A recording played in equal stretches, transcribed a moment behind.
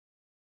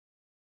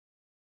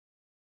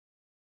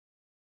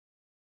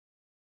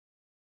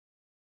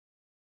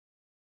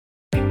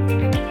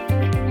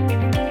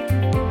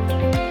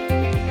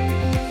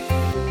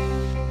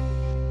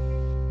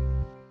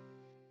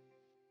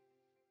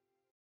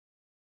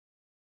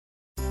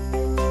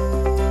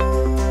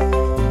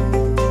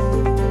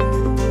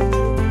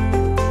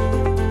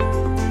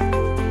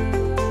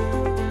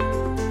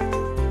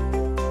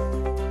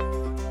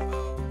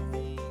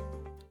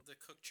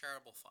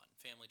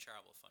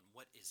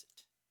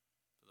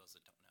those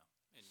that don't know.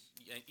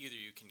 And either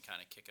you can kind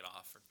of kick it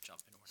off or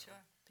jump in or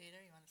whatever. Sure. Peter,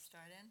 you want to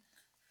start in?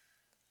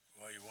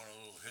 Well, you want a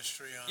little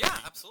history on Yeah,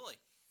 the- absolutely.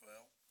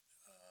 Well,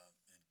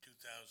 in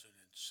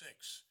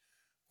 2006,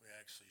 we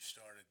actually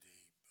started the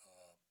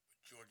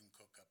Jordan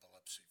Cook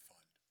Epilepsy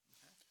Fund.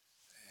 Okay.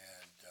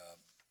 And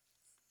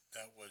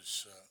that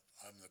was,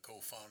 I'm the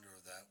co-founder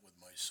of that with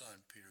my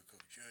son, Peter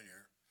Cook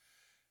Jr.,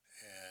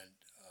 and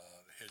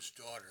his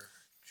daughter,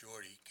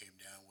 Jordy, came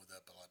down with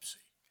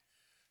epilepsy.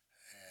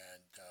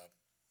 And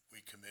we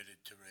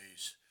committed to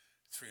raise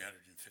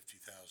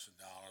 $350,000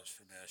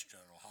 for Mass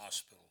General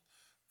Hospital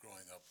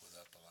growing up with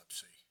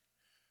epilepsy.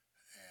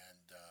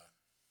 And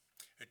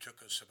it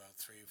took us about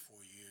 3 or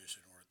 4 years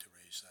in order to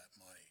raise that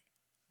money.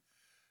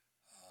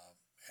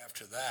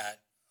 After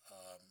that,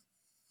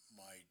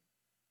 my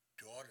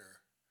daughter,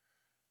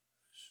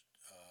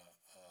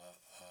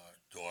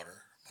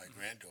 my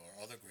granddaughter,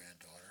 other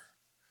granddaughter,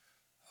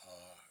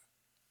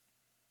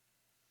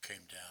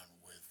 came down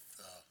with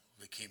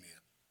leukemia.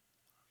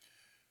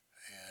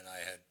 And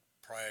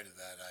prior to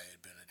that, I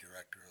had been a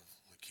director of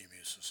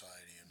Leukemia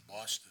Society in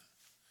Boston.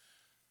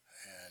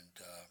 And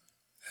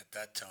at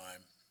that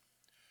time,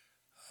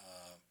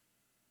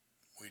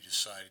 we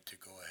decided to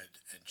go ahead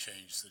and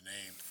change the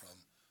name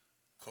from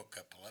Cook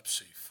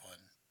Epilepsy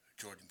Fund,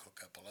 Jordan Cook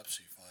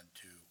Epilepsy Fund,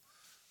 to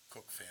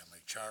Cook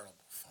Family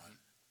Charitable Fund.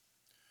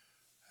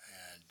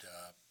 And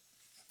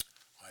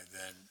I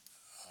then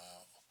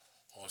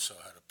also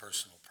had a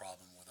personal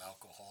problem with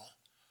alcohol,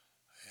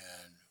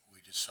 and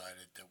we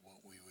decided that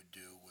what we would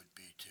do would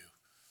be to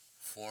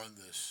form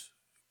this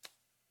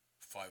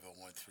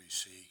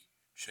 5013C,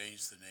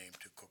 change the name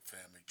to Cook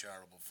Family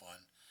Charitable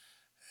Fund,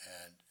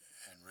 and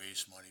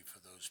raise money for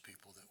those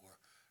people that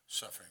were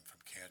suffering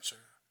from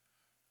cancer,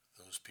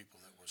 those people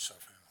that were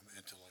suffering from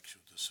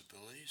intellectual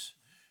disabilities,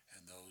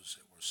 and those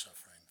that were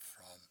suffering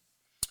from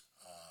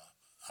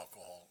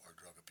alcohol or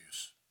drug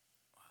abuse.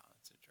 Wow,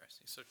 that's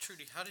interesting. So,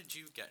 Trudy, how did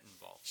you get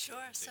involved?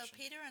 Sure. So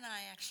Peter and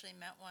I actually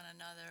met one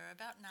another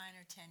about 9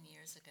 or 10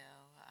 years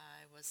ago.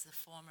 I was the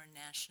former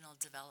National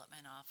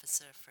Development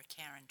Officer for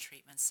Caron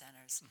Treatment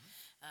Centers,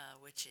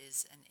 which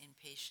is an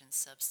inpatient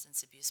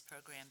substance abuse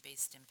program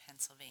based in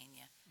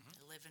Pennsylvania.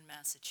 I live in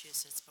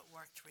Massachusetts, but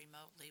worked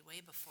remotely way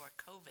before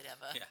COVID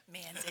ever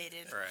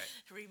mandated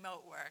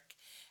remote work.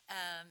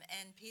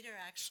 And Peter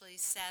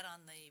actually sat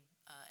on the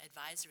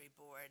advisory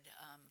board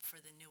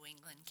for the New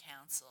England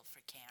Council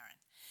for Caron.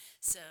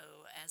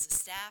 So as a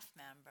staff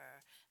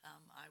member,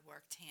 I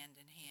worked hand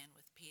in hand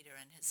with Peter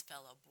and his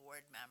fellow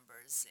board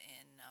members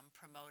in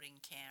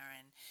promoting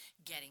Caron,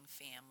 getting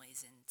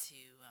families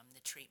into the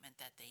treatment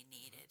that they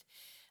needed.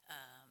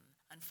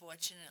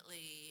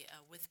 Unfortunately,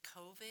 with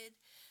COVID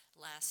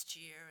last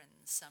year in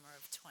the summer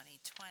of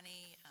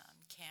 2020,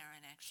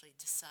 Caron actually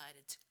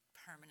decided to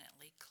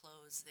permanently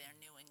close their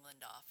New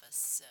England office.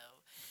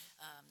 So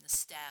the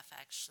staff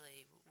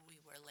actually, we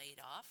were laid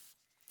off.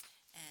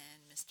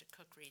 And Mr.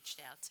 Cook reached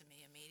out to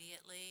me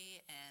immediately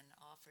and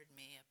offered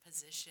me a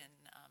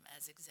position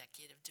as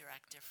executive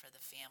director for the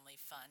Family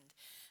Fund.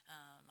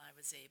 I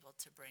was able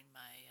to bring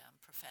my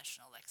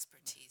professional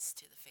expertise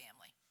to the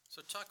family. So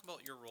talk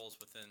about your roles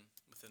within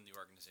the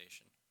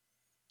organization.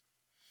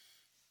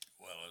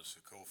 Well, as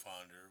the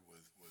co-founder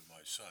with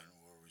my son,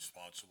 we're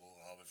responsible,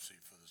 obviously,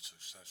 for the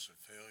success or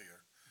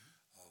failure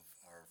of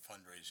our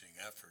fundraising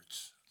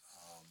efforts.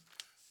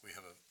 We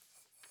have a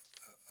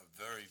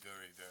very,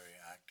 very, very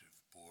active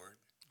board.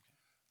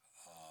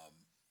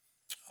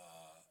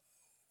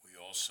 We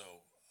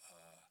also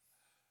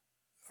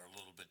are a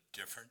little bit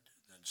different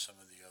than some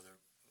of the other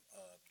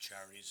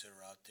charities that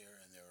are out there,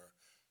 and there are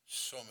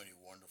so many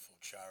wonderful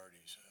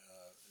charities.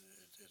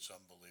 It's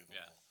unbelievable.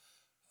 Yeah.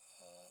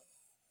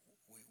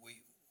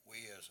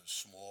 We as a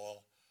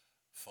small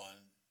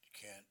fund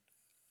can't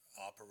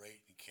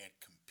operate and can't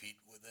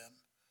compete with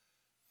them.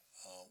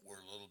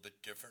 We're a little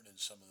bit different in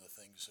some of the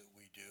things that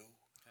we do.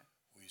 Okay.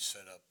 We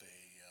set up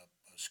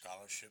a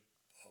scholarship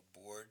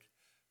board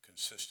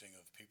consisting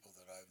of people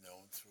that I've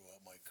known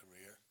throughout my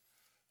career.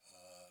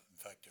 In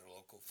fact, they're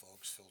local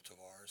folks. Phil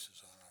Tavares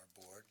is on our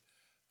board.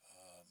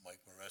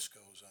 Mike Moresco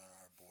is on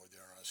our board.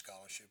 They're on our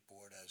scholarship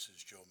board, as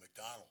is Joe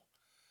McDonald.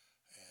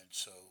 And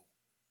so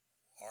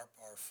our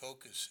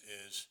focus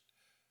is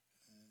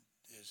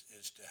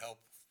to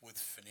help with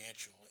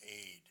financial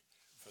aid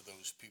for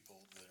those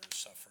people that are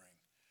suffering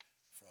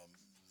from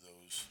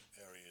those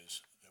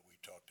areas that we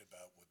talked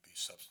about, would be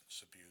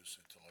substance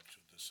abuse,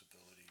 intellectual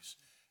disabilities,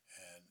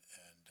 and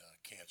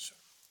cancer.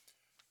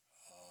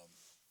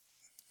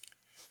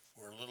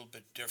 We're a little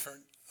bit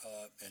different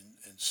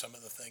in some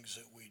of the things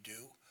that we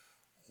do.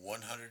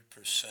 100%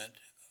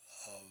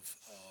 of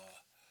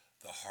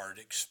the hard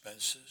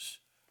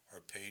expenses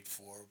are paid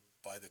for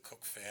by the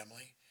Cook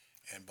family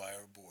and by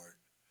our board.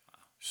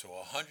 Wow. So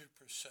 100%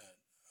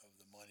 of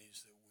the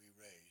monies that we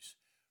raise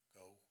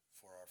go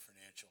for our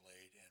financial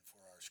aid and for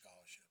our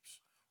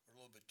scholarships. We're a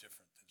little bit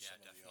different than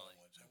some of the other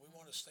ones, and we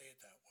want to stay it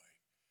that way.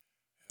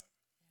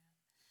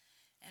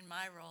 And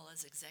my role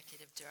as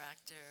executive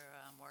director,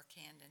 work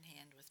hand in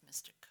hand with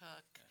Mr.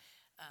 Cook.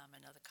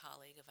 another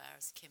colleague of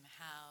ours, Kim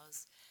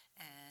Howes,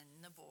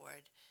 and the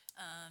board.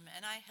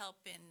 And I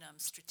help in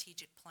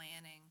strategic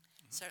planning,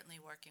 certainly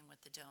working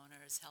with the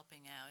donors,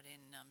 helping out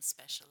in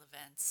special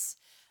events,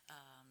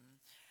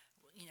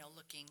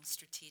 looking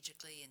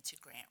strategically into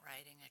grant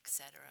writing, et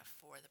cetera,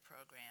 for the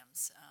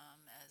programs.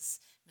 As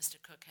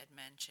Mr. Cook had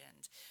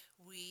mentioned,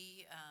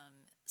 we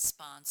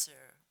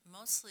sponsor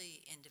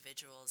mostly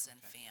individuals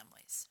and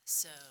families.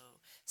 So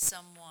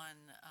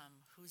someone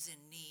who's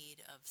in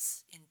need of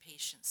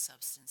inpatient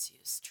substance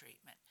use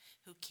treatment,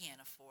 who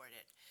can't afford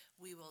it,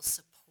 we will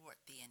support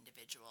the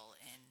individual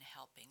in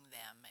helping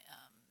them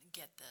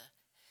get the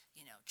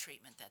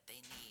treatment that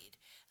they need.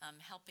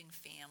 Helping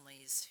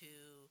families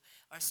who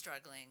are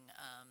struggling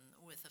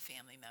with a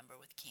family member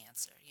with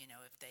cancer,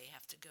 if they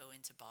have to go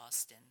into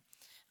Boston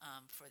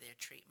for their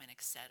treatment,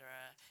 et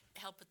cetera.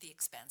 Help with the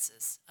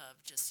expenses of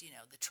just,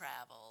 the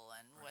travel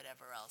and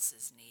whatever else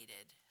is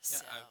needed.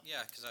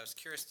 Because I was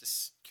curious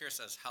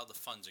as how the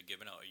funds are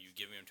given out. Are you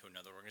giving them to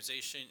another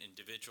organization,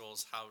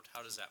 individuals? How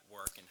does that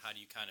work, and how do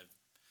you kind of,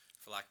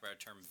 for lack of a better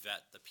term,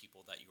 vet the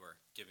people that you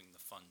are giving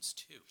the funds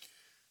to?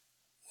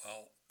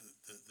 Well,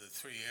 the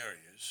three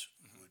areas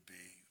would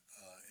be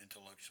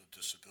intellectual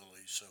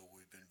disability. So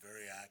we've been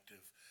very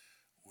active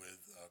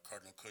with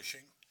Cardinal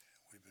Cushing.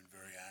 We've been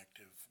very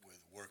active with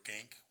Work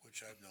Inc.,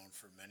 which I've known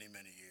for many,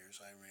 many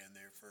years. I ran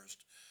their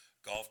first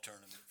golf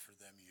tournament for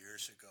them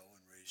years ago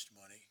and raised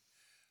money.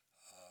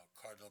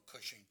 Cardinal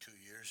Cushing 2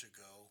 years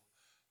ago,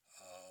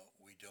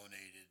 we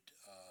donated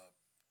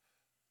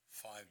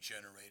 5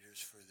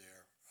 generators for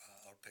their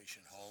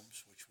outpatient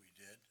homes, which we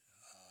did.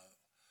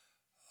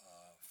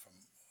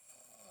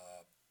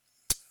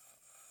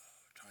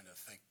 Trying to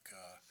think,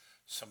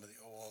 some of the,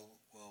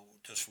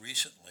 just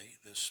recently,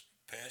 this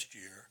past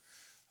year,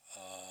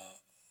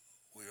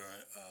 we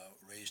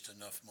raised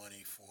enough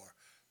money for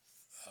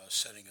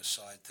setting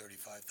aside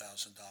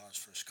 $35,000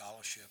 for a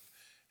scholarship,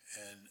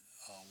 and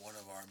one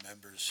of our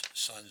members'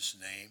 son's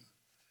name,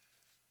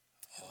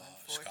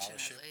 scholarship.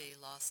 Unfortunately,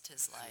 lost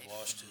his life. He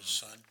lost his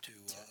son to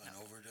an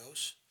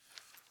overdose.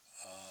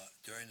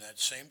 During that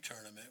same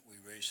tournament, we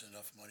raised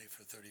enough money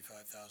for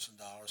 $35,000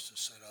 to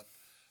set up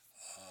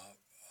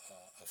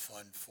a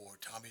fund for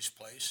Tommy's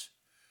Place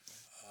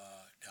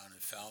down in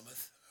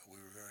Falmouth. We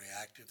were very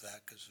active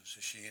because it was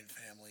a Sheehan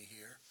family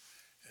here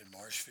in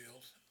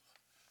Marshfield,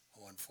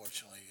 who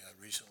unfortunately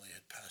recently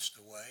had passed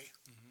away.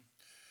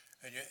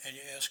 And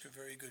you ask a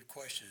very good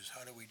question: is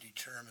how do we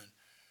determine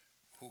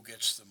who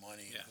gets the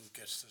money and who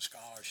gets the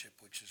scholarship?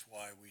 Which is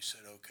why we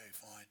said, okay,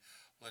 fine,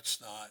 let's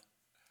not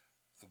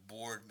the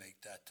board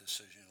make that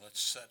decision.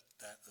 Let's set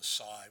that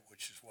aside,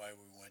 which is why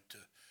we went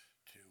to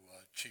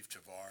Chief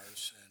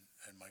Tavares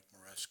and Mike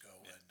Moresco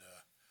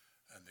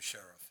and the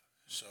sheriff.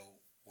 So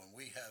when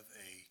we have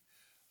a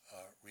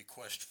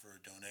request for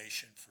a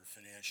donation for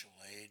financial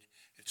aid,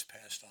 it's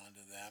passed on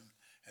to them,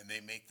 and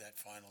they make that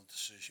final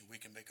decision.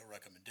 We can make a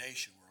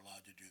recommendation. We're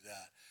allowed to do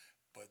that,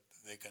 but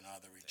they can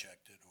either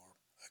reject it or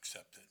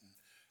accept it. And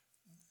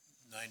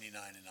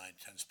 99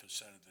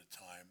 9/10% of the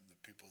time,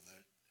 the people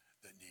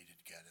that need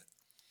it get it.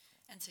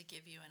 And to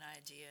give you an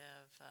idea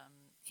of,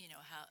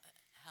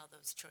 how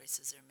those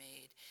choices are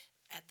made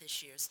at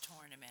this year's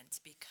tournament,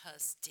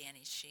 because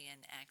Danny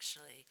Sheehan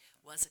actually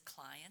was a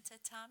client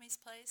at Tommy's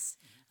Place.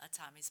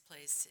 Tommy's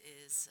Place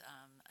is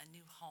a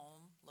new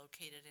home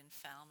located in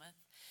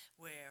Falmouth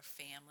where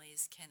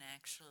families can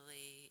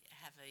actually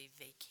have a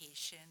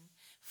vacation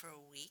for a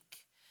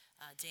week.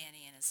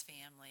 Danny and his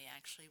family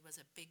actually was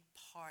a big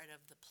part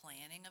of the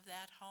planning of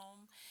that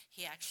home.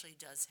 He actually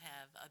does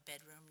have a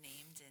bedroom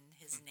named in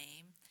his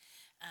name.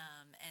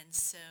 And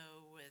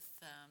so with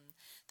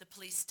the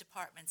police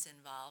department's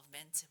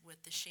involvement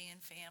with the Sheehan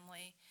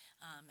family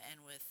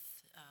and with,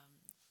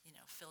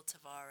 Phil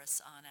Tavares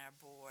on our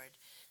board,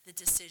 the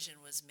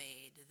decision was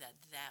made that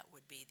that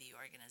would be the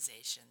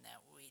organization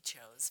that we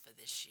chose for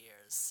this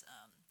year's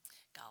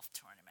golf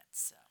tournament.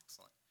 So.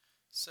 Excellent.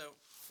 So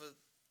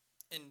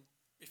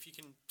if you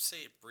can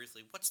say it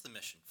briefly, what's the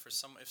mission for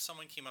if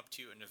someone came up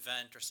to you at an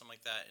event or something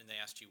like that and they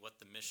asked you what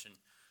the mission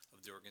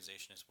of the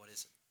organization is, what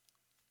is it?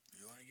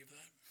 You want to give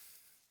that?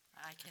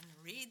 I can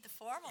read the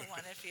formal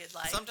one if you'd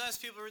like. Sometimes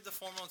people read the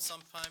formal, and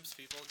sometimes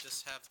people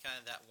just have kind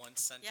of that one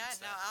sentence. Yeah,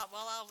 no,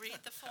 I'll read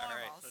the formal. All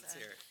right, let's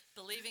hear it.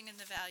 Believing in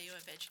the value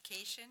of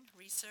education,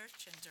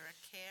 research, and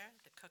direct care,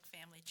 the Cook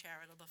Family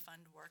Charitable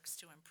Fund works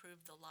to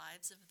improve the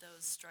lives of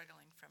those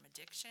struggling from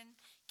addiction,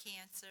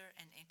 cancer,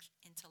 and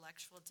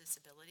intellectual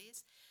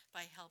disabilities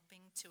by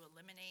helping to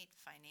eliminate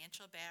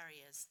financial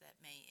barriers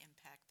that may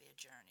impact their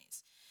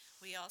journeys.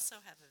 We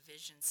also have a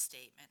vision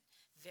statement,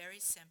 very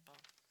simple: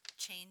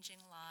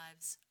 changing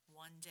lives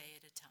one day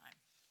at a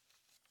time.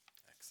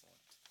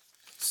 Excellent.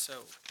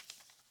 So,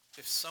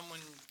 if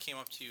someone came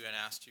up to you and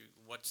asked you,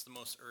 what's the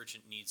most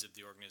urgent needs of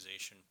the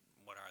organization,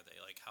 what are they?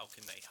 Like, how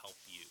can they help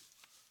you?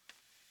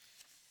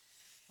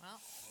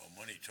 Well,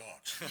 money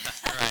talks.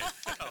 Right,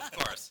 of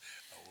course.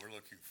 We're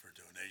looking for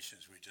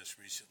donations. We just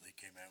recently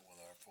came out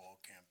with our fall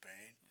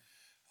campaign.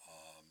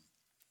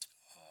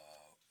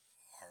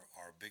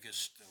 Our our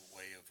biggest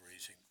way of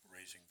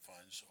raising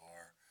funds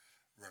are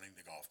running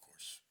the golf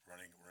course,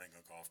 running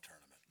a golf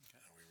tournament.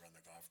 We run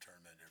the golf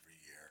tournament every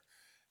year,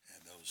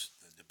 and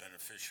the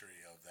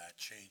beneficiary of that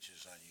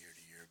changes on a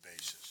year-to-year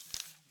basis.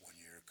 One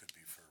year it could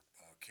be for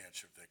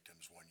cancer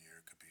victims, one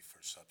year it could be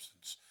for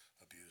substance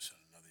abuse,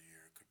 and another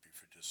year it could be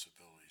for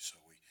disability. So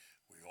we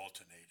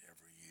alternate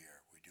every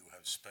year. We do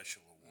have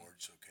special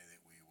awards, okay,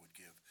 that we would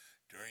give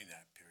during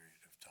that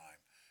period of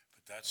time.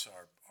 But that's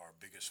our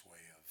biggest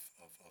way of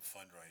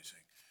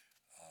fundraising.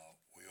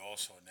 We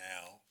also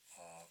now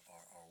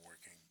are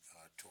working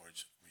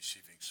towards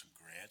receiving some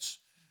grants,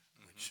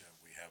 which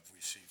we have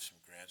received some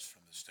grants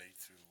from the state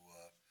through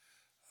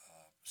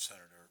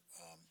Senator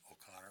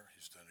O'Connor.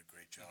 He's done a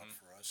great job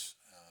for us.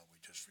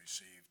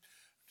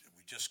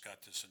 We just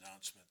got this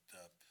announcement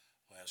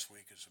last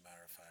week, as a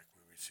matter of fact.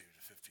 We received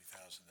a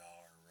 $50,000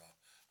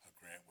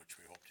 grant, which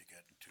we hope to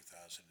get in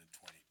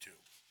 2022.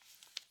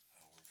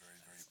 We're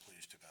very, very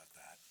pleased about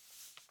that.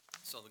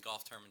 So the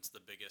golf tournament's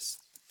the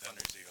biggest That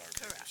would be our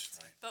biggest,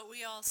 Correct. right? But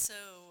we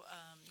also,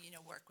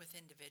 work with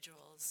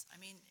individuals. I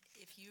mean,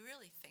 if you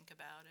really think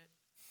about it,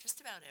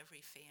 just about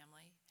every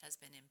family has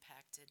been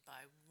impacted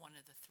by one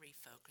of the three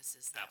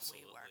focuses that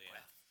we work Absolutely, yeah.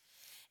 with.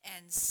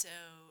 And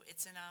so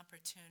it's an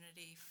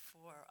opportunity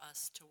for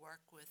us to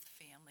work with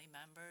family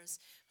members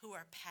who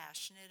are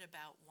passionate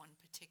about one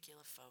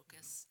particular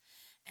focus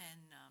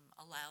and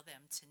allow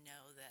them to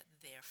know that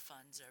their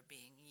funds are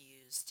being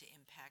used to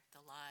impact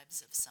the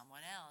lives of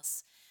someone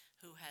else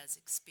who has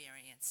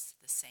experienced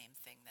the same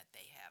thing that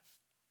they have.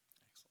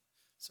 Excellent.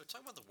 So talk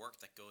about the work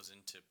that goes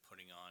into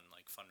putting on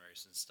like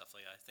fundraisers and stuff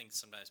like that. I think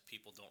sometimes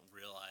people don't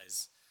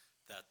realize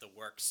that the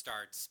work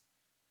starts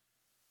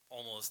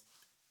almost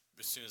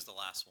as soon as the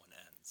last one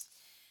ends.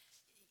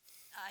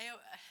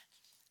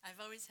 I've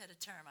always had a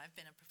term. I've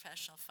been a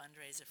professional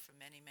fundraiser for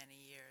many, many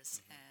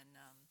years, and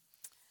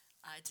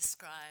I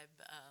describe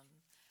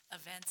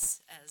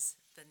events as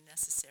the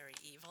necessary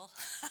evil.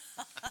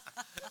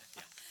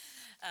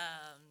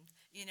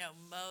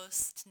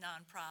 Most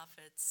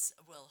nonprofits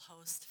will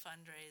host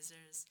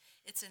fundraisers.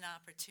 It's an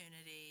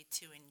opportunity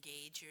to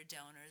engage your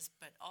donors,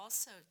 but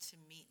also to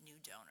meet new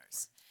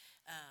donors.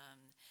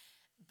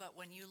 But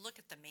when you look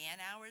at the man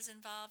hours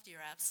involved,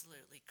 you're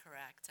absolutely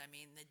correct. I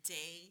mean, the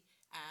day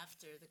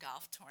after the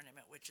golf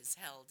tournament, which is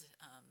held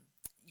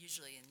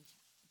usually in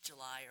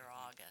July or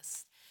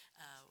August,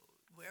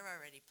 we're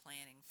already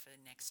planning for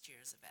next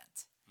year's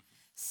event.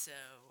 So,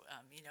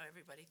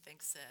 everybody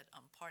thinks that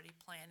party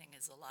planning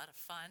is a lot of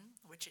fun,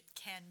 which it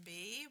can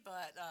be,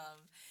 but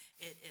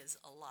it is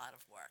a lot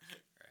of work.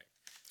 Right.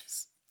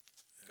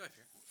 Go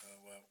ahead,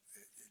 Pierre. Well,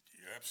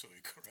 you're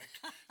absolutely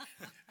correct,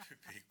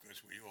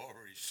 because we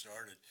already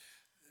started.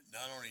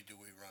 Not only do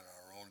we run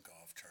our own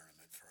golf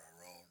tournament for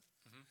our own,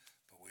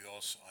 but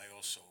I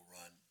also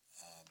run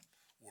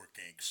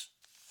Work Inc.'s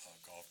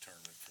golf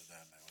tournament for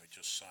them, and we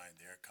just signed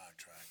their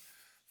contract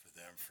for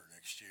them for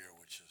next year,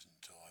 which is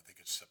until, I think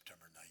it's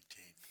September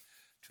 19th,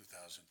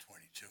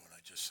 2022, and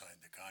I just signed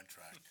the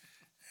contract,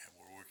 and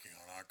we're working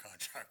on our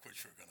contract,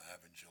 which we're going to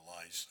have in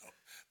July, so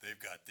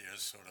they've got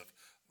theirs sort of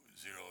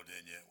zeroed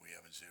in yet. We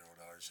haven't zeroed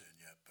ours in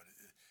yet, but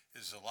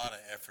there's a lot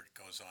of effort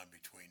goes on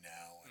between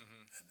now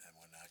and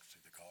when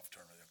actually the golf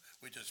tournament.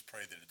 We just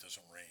pray that it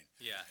doesn't rain.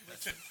 Yeah,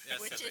 that's the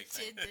Which big it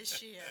thing. did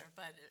this year,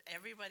 but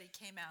everybody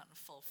came out in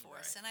full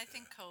force. Right. And I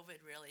think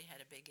COVID really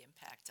had a big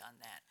impact on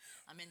that.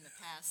 In the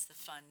past, the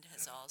fund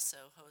has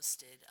also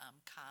hosted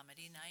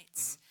comedy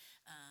nights,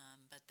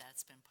 but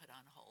that's been put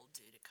on hold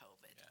due to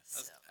COVID. Yeah.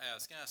 So. I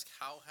was going to ask,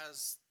 how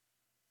has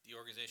the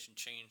organization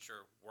changed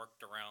or worked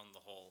around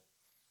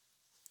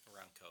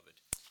COVID?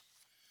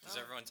 Because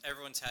Well-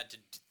 everyone's had to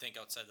think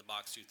outside the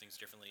box, do things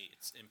differently.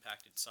 It's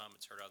impacted some,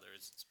 it's hurt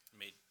others, it's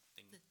made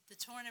things. The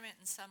tournament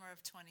in summer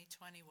of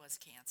 2020 was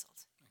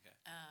canceled. Okay.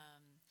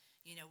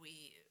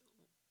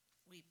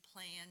 We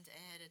planned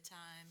ahead of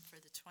time for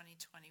the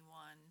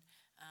 2021,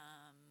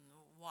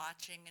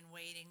 watching and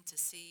waiting to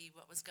see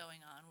what was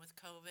going on with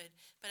COVID,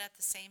 but at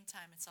the same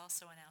time, it's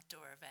also an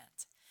outdoor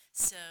event.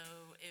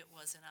 So it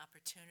was an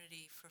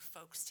opportunity for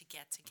folks to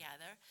get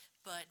together,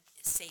 but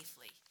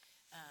safely.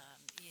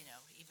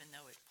 Even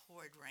though it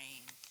poured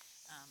rain,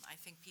 I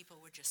think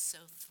people were just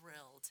so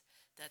thrilled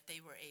that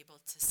they were able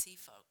to see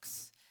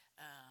folks.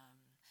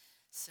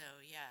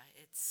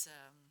 It's,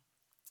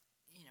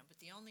 but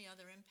the only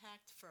other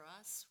impact for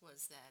us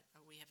was that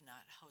we have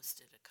not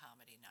hosted a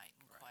comedy night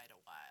in quite a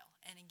while.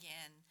 And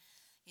again,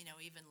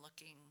 even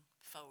looking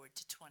forward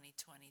to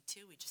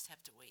 2022, we just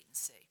have to wait and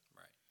see.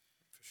 Right,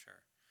 for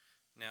sure.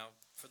 Now,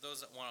 for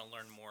those that want to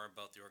learn more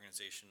about the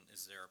organization,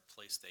 is there a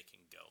place they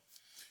can go?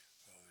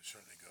 Well, they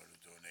certainly go to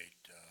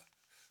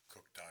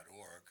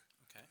donatecook.org.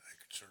 Okay. They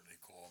could certainly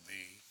call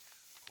me,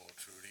 call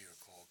Trudy, or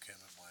call Kim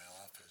at my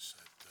office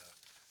at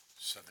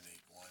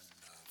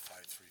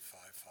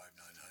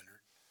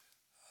 781-535-5900.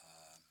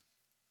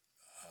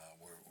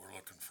 We're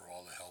looking for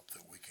all the help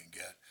that we can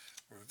get.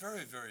 We're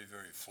very, very,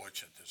 very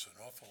fortunate. There's an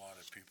awful lot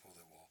of people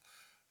that will,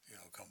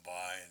 come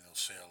by and they'll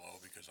say hello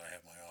because I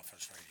have my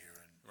office right here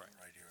Right.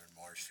 in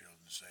Marshfield,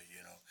 and say,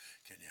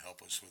 can you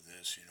help us with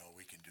this?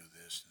 We can do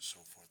this, and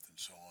so forth and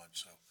so on.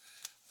 So,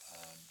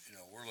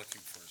 we're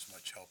looking for as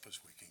much help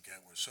as we can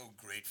get. We're so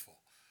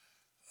grateful,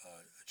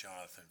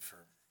 Jonathan,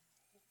 for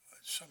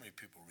so many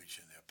people reach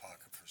in their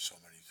pocket for so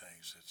many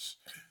things.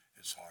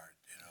 It's hard,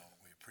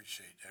 We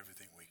appreciate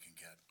everything we can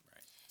get.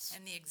 Right.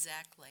 And the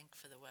exact link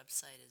for the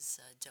website is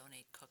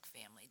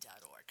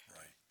donatecookfamily.org.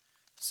 Right.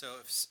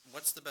 So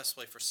what's the best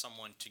way for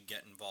someone to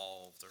get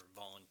involved or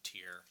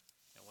volunteer?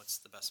 What's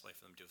the best way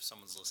for them to do if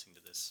someone's listening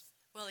to this?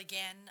 Well,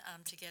 again,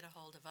 to get a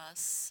hold of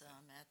us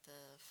at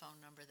the phone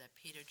number that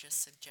Peter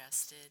just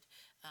suggested,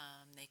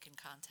 they can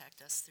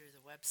contact us through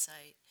the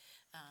website.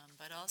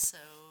 But also,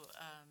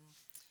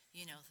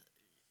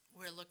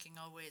 we're looking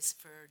always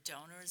for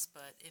donors,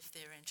 but if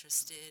they're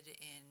interested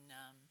in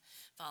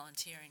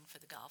volunteering for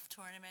the golf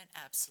tournament,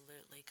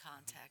 absolutely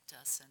contact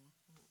us, and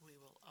we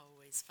will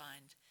always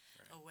find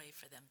a way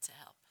for them to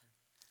help.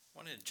 I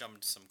wanted to jump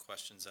into some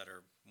questions that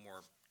are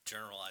more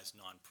generalized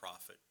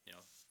nonprofit,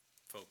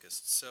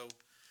 focused. So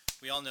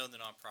we all know the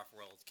nonprofit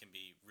world can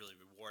be really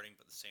rewarding,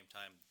 but at the same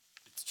time,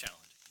 it's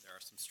challenging. There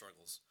are some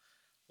struggles.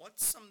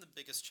 What's some of the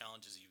biggest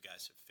challenges you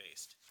guys have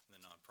faced in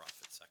the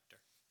nonprofit sector?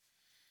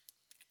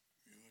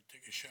 You want to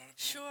take a shot at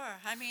that? Sure.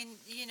 I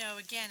mean,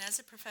 again, as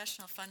a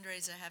professional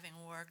fundraiser, having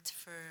worked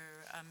for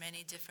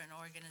many different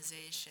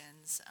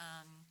organizations,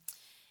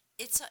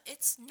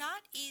 it's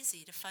not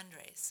easy to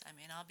fundraise. I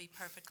mean, I'll be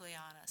perfectly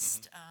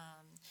honest.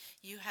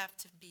 You have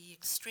to be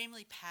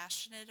extremely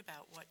passionate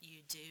about what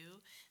you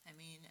do. I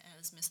mean,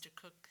 as Mr.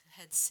 Cook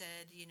had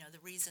said, the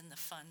reason the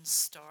fund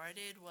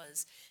started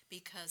was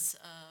because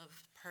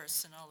of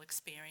personal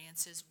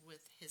experiences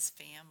with his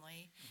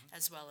family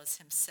as well as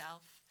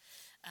himself.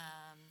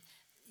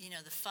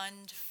 The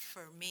fund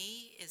for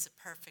me is a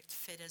perfect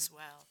fit as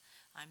well.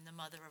 I'm the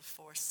mother of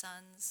 4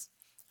 sons.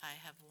 I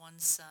have one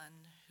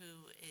son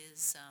who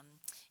is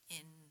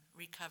in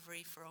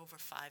recovery for over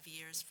 5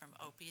 years from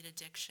opiate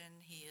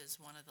addiction. He is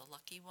one of the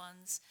lucky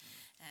ones.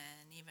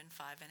 And even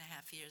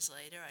 5.5 years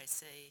later, I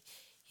say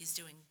he's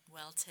doing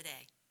well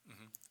today.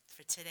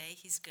 For today,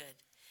 he's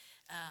good.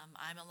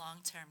 I'm a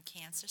long-term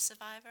cancer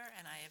survivor,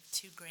 and I have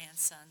 2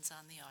 grandsons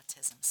on the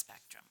autism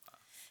spectrum.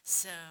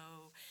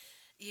 So,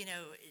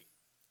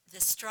 the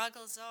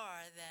struggles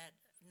are that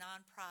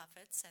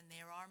nonprofits, and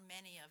there are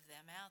many of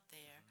them out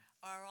there,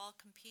 are all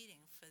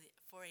competing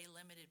for a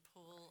limited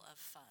pool of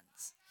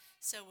funds.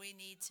 So we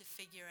need to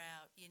figure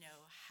out,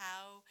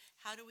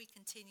 how do we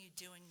continue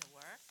doing the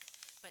work,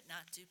 but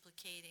not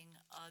duplicating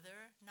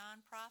other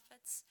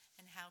nonprofits,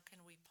 and how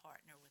can we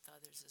partner with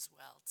others as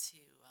well to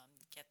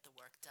get the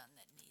work done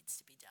that needs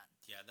to be done.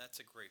 Yeah,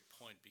 that's a great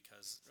point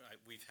because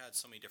we've had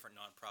so many different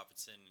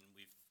nonprofits in, and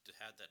we've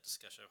had that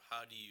discussion of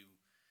how do you,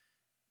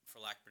 for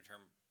lack of a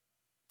term,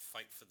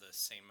 fight for the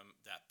same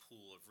that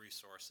pool of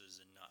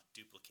resources and not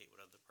duplicate what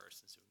other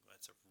person's doing.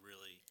 That's a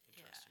really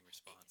interesting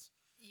response.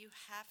 You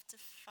have to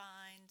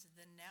find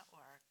the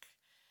network,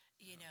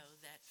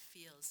 that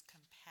feels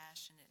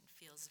compassionate and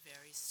feels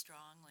very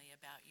strongly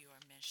about your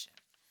mission.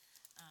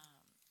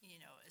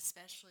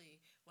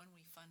 Especially when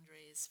we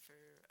fundraise for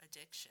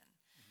addiction.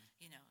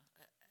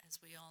 As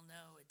we all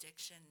know,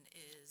 addiction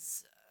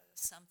is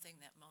something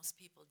that most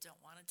people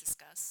don't want to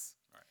discuss.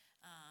 Right.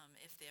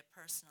 If they're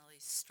personally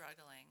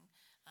struggling,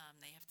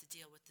 they have to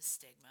deal with the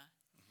stigma.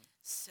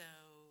 So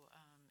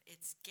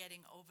it's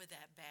getting over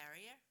that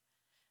barrier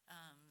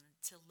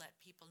to let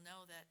people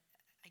know that,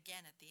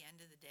 again, at the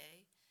end of the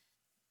day,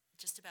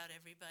 just about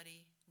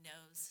everybody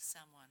knows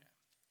someone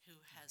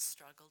who has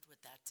struggled with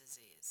that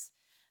disease.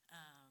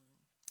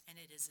 And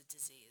it is a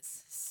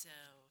disease. So,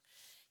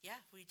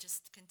 yeah, we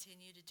just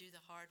continue to do the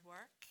hard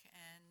work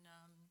and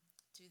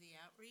do the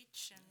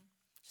outreach and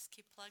just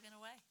keep plugging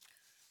away.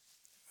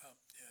 Well,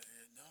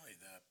 not only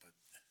that, but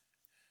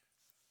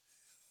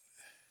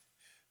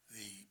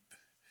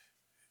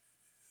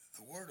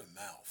the word of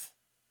mouth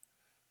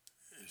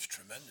is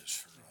tremendous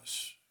for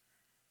us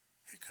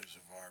because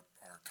of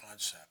our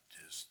concept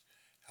is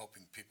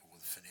helping people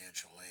with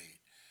financial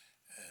aid.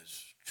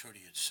 As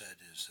Trudy had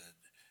said, is that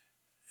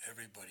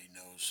everybody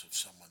knows of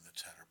someone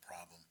that's had a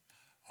problem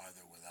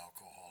either with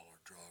alcohol or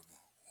drug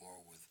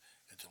or with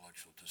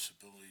intellectual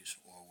disabilities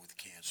or with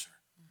cancer.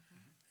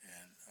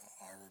 And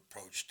our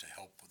approach to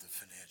help with the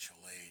financial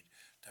aid,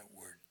 that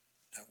word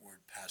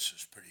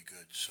passes pretty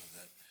good, so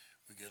that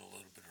we get a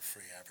little bit of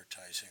free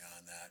advertising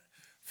on that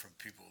from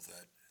people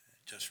that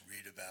just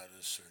read about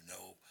us or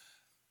know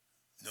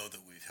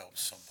that we've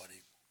helped somebody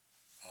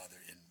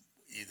in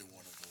either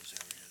one of those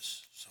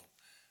areas. So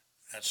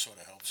that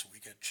sort of helps. We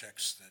get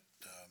checks that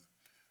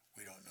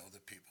we don't know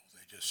the people.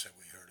 They just said,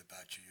 we heard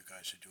about you. You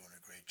guys are doing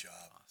a great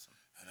job. Awesome.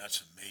 And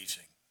that's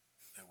amazing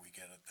that we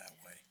get it that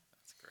way.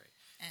 That's great.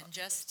 And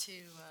just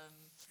to,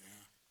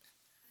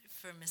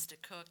 for Mr.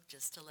 Cook,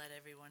 just to let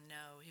everyone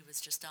know, he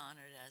was just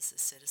honored as the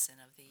Citizen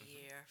of the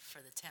Year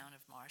for the town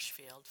of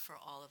Marshfield for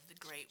all of the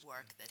great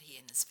work that he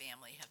and his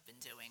family have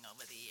been doing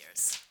over the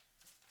years.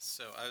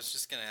 So I was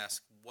just going to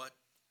ask, what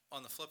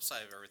on the flip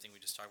side of everything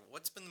we just talked about,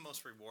 what's been the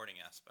most rewarding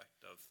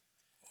aspect of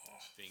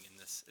being in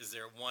this? Is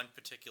there one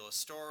particular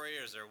story,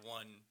 or is there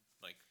one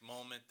like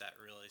moment that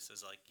really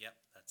says like, yep,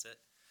 that's it?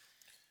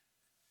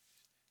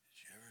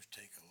 Did you ever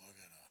take a look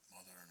at a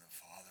mother and a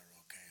father,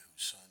 okay,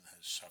 whose son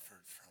has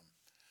suffered from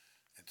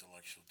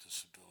intellectual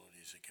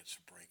disabilities that gets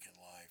a break in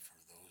life, or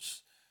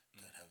those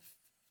that have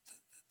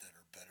that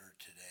are better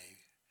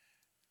today,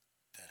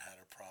 that had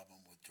a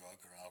problem with drug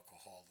or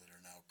alcohol, that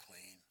are now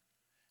clean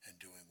and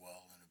doing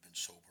well and have been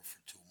sober for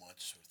 2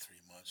 months or 3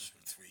 months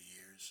or 3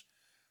 years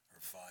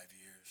or 5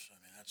 years? I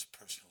mean, that's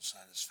personal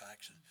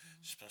satisfaction,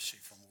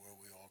 especially from where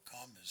we all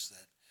come, is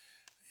that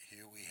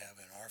here we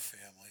have in our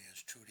family,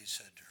 as Trudy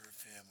said to her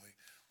family,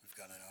 we've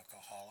got an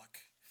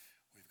alcoholic,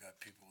 we've got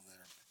people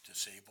that are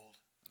disabled,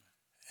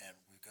 and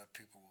we've got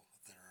people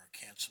that are a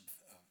cancer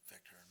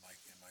victim, and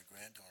my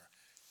granddaughter.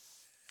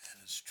 And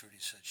as Trudy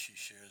said, she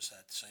shares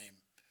that same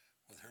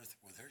with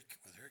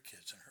her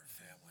kids and her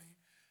family.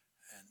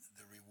 And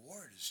the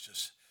reward is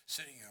just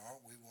sitting here,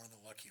 aren't we one of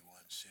the lucky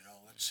ones? You know,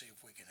 let's see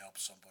if we can help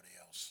somebody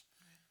else.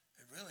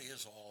 It really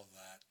is all of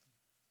that.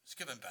 It's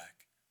giving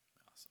back.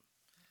 Awesome.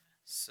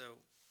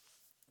 So,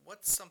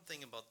 what's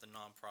something about the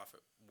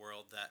nonprofit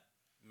world that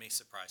may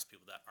surprise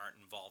people that aren't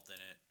involved in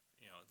it,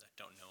 that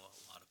don't know a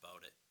lot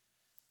about it?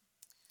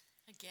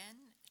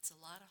 Again, it's a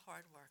lot of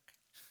hard work.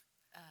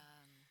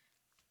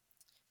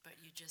 But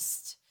you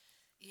just,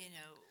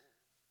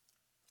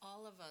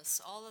 all of us,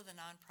 all of the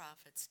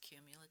nonprofits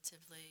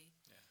cumulatively,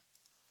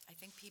 I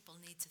think people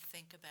need to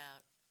think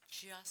about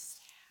just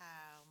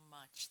how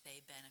much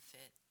they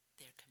benefit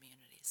their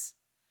communities.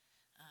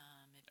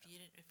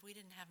 If we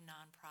didn't have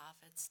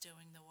nonprofits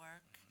doing the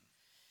work,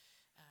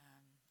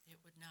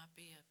 it would not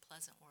be a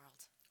pleasant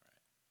world.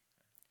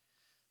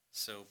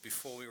 So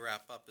before we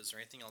wrap up, is there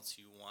anything else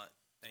you want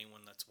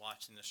anyone that's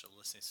watching this or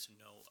listening to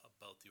know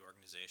about the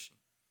organization?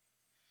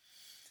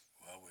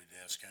 Well, we'd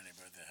ask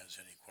anybody that has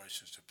any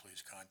questions to please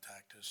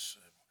contact us.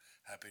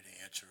 Happy to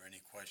answer any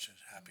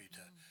questions, happy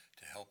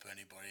to help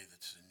anybody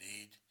that's in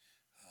need.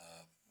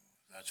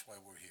 That's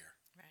why we're here.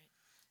 Right.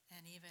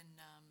 And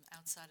even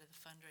outside of the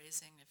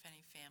fundraising, if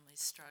any family's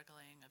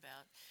struggling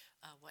about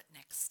what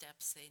next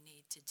steps they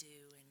need to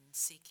do in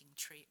seeking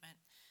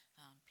treatment,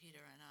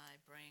 Peter and I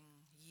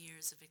bring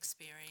years of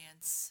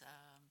experience.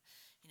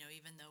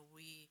 Even though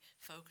we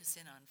focus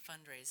in on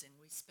fundraising,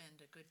 we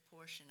spend a good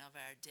portion of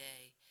our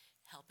day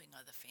helping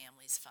other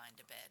families find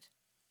a bed.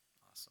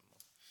 Awesome. Well,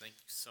 thank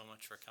you so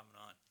much for coming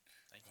on.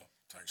 Thank you. Well,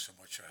 thanks so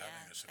much for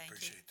having us. Thank you.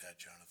 Appreciate that,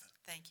 Jonathan.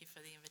 Thank you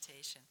for the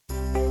invitation.